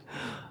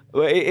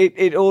 Well,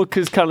 it all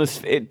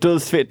it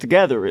does fit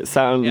together. It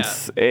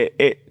sounds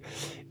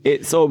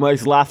it's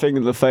almost laughing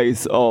in the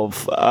face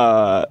of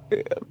the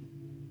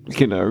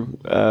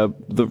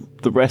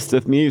rest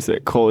of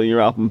music, calling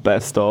your album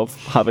best of,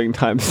 having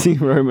Times New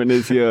Roman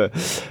as your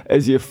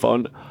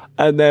font,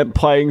 and then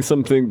playing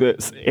something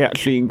that's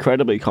actually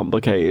incredibly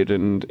complicated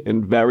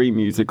and very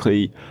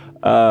musically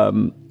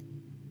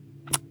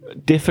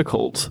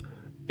difficult.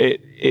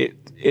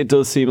 It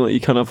does seem like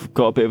you kind of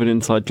got a bit of an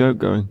inside joke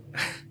going.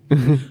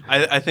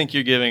 I think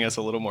you're giving us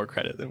a little more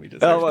credit than we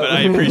deserve, Oh, well. but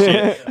I appreciate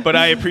it. But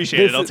I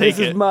appreciate it. I'll take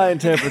This it. is my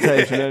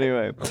interpretation,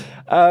 anyway.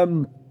 I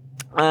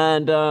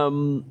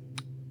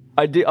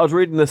was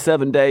reading the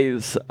 7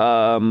 Days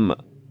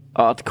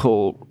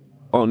article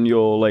on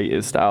your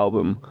latest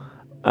album,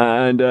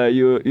 and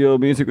your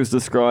music was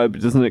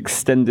described as an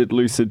extended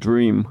lucid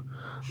dream.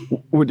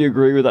 Would you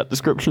agree with that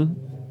description?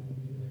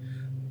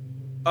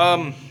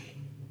 I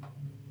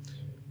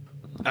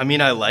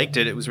mean, I liked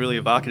it. It was really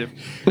evocative.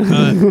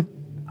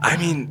 I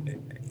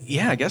mean,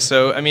 yeah, I guess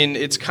so. I mean,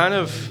 it's kind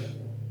of.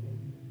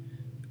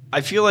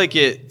 I feel like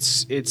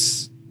it's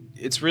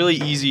really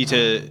easy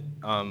to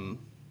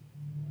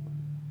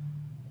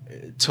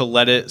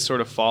let it sort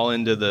of fall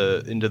into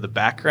the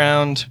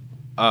background.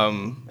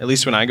 At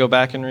least when I go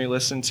back and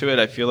re-listen to it,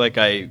 I feel like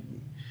I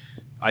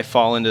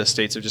fall into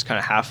states of just kind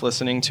of half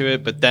listening to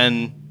it, but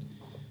then.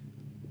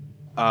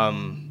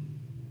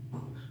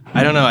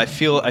 I don't know. I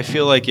feel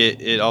like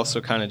it also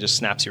kind of just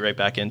snaps you right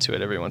back into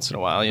it every once in a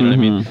while. You know what I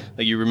mean?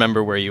 Like you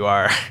remember where you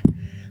are.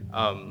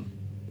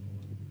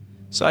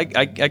 So I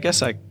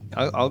guess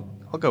I'll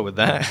go with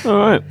that. All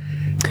right.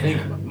 I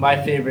think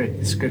my favorite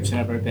description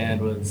of our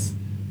band was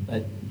a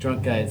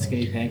drunk guy at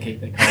Skinny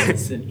Pancake that called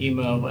us an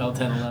emo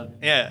L1011.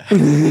 Yeah.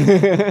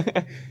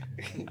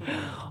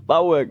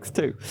 That works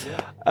too.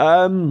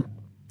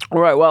 All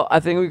right. Well, I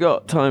think we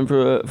got time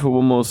for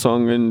one more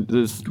song, and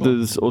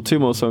there's or 2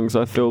 more songs.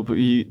 I feel, but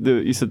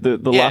you said the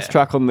last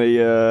track on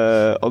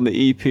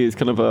the EP is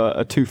kind of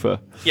a twofer.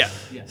 Yeah.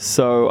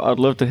 So I'd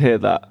love to hear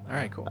that. All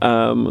right.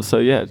 Cool. So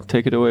yeah,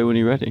 take it away when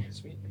you're ready.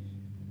 Sweet.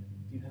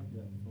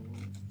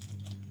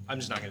 I'm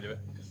just not gonna do it.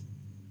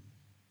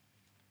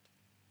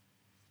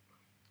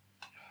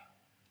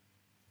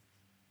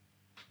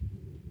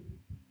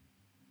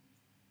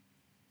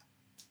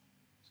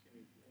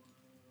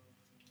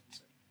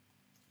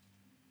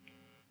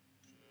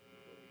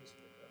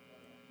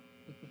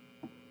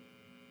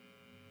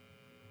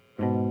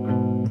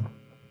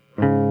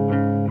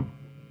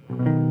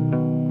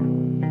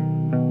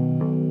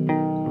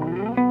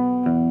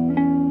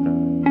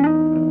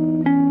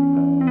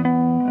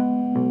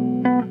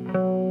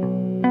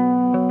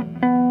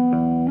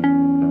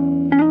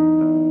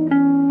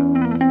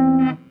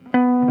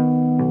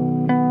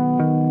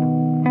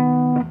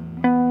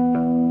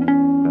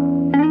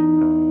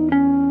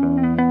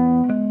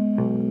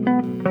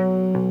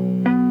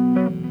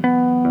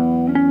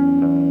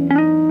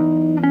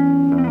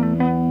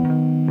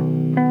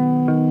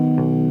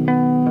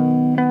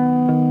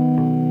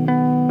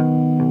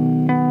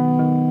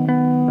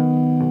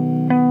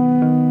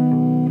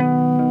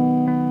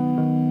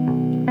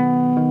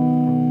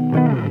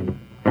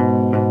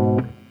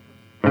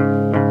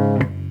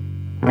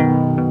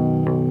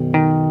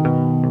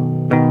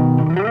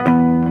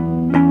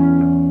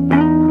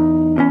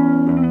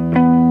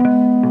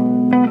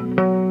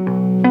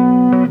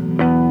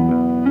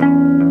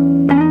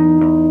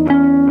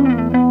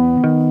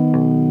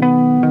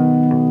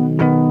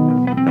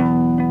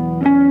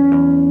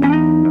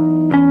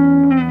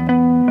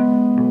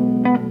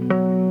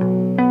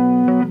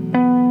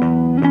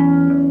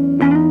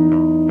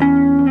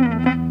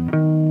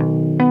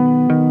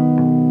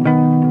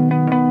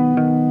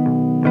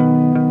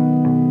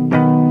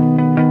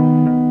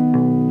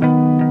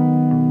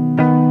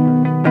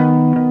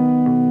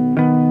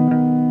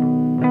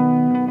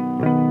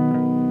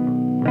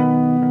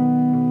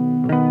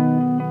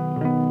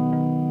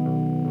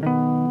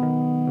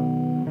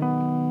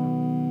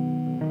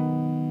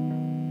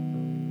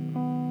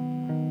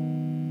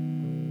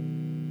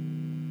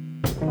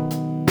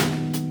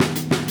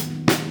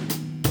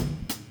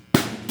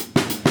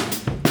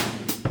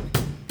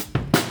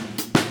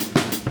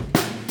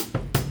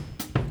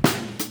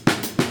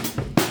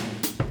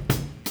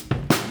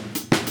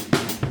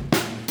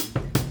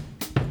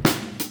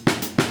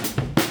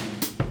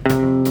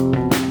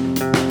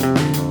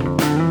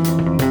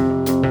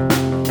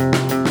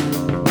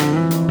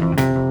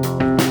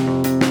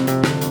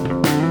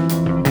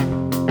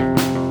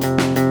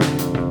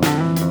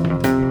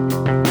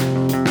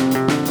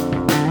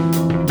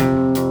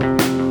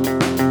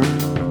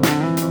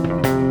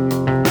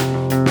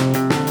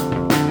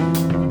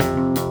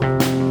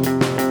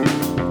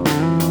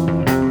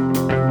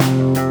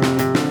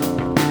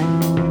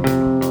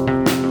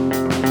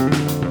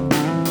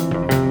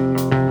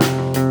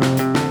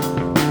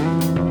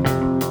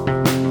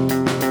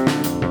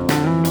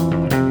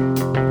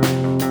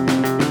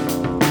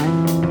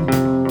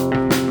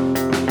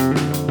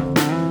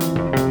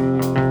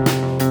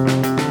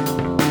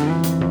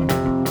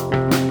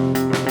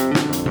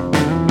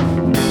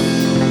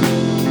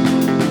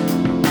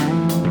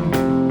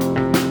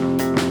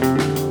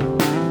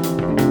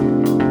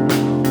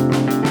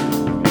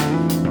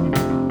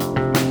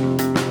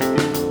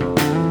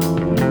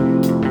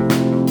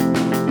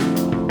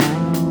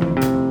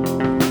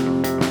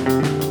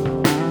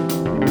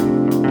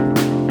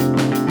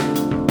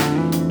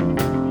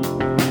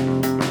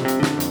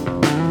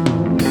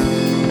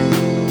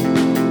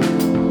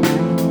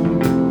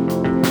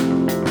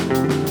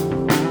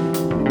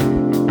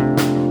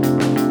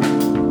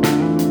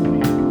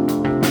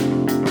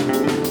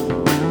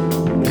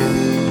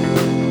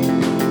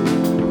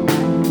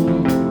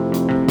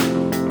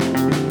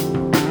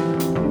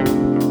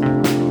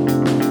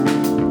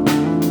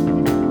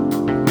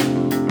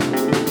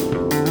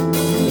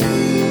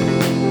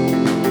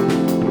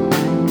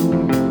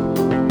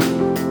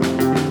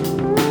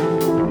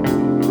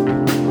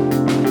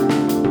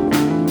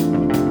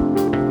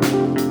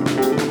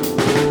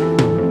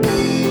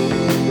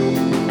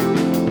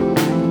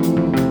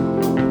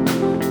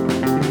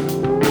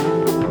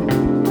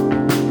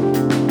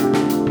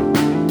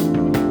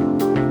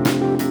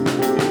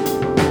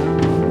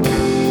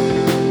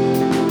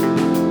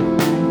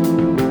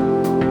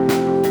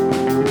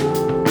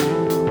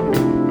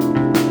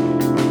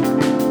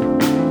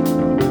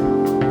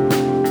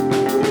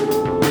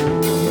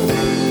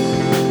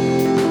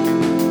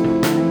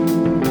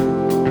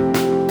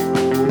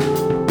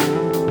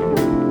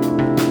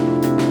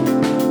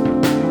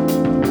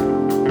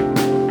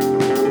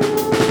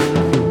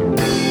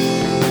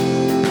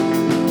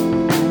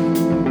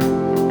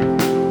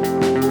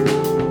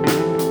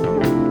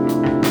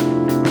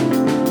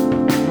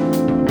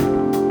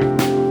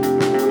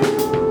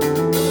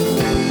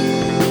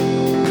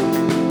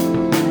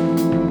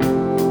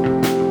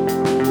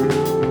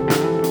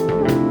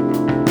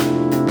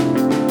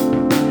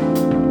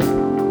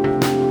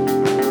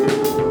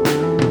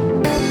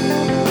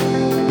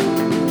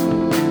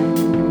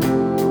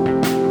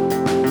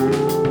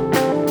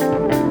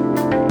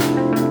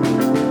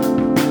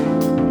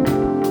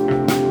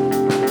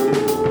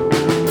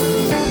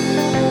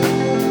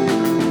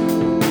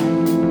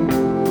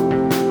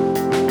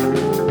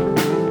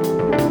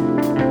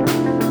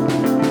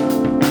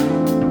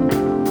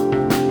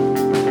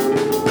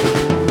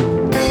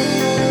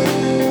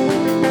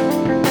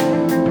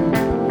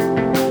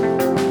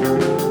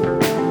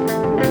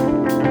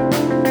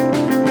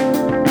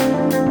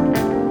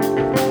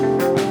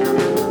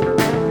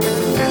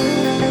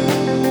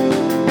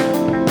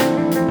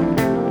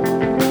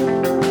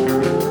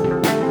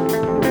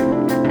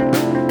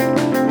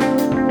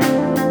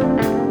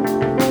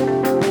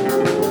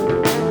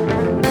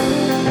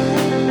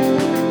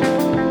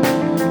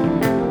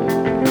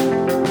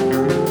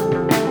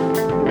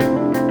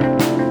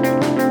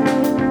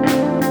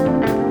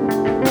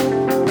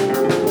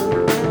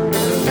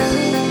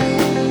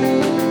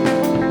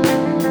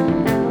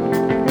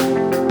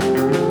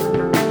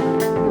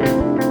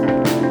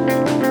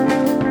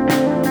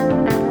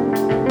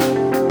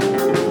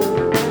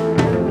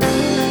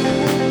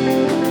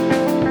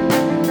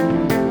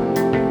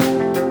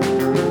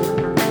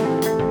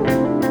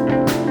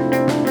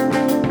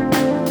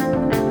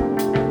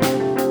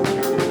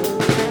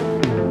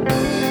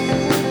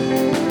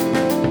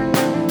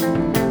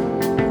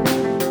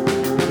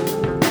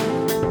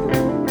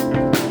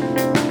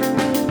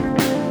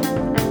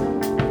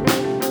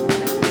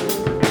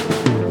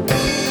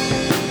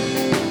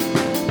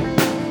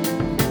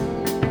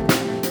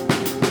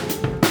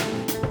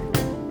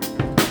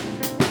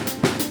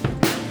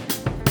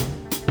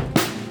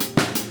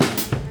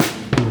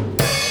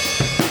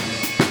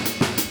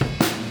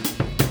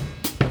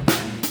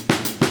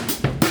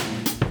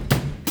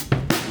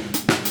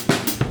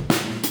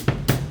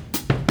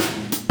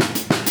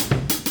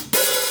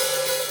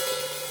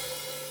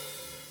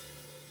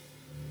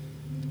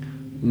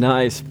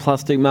 Nice.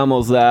 Plastic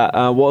Mammals there.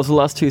 What was the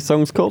last 2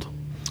 songs called?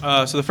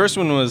 So the first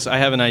one was I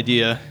Have an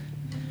Idea,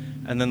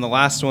 and then the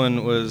last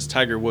one was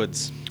Tiger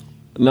Woods.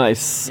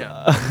 Nice.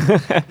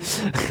 Yeah.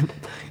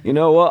 You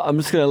know what? I'm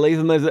just going to leave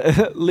them as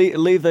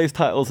leave those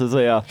titles as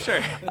they are. Sure.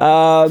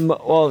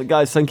 Well,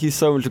 guys, thank you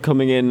so much for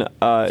coming in. It's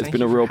Thank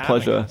been you a for real having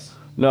pleasure. us.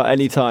 No,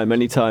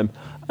 anytime.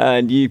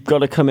 And you've got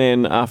to come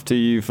in after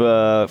you've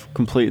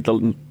completed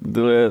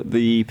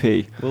the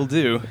EP. Will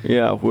do.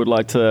 Yeah, would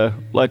like to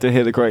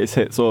hear the greatest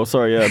hits, or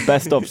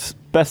best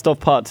of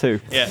part 2.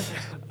 Yeah.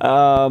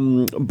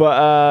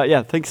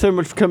 Yeah, thanks so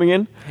much for coming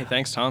in. Hey,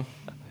 thanks, Tom.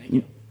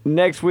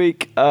 Next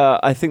week,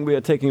 I think we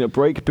are taking a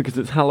break because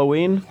it's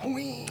Halloween.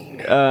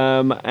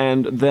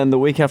 And then the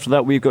week after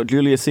that, we've got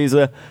Julius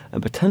Caesar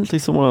and potentially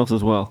someone else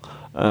as well.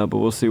 But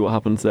we'll see what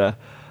happens there.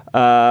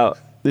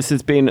 This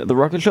has been The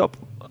Rocket Shop.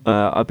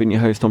 I've been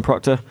your host, Tom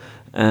Proctor.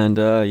 And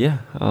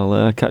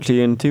I'll catch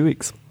you in 2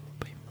 weeks.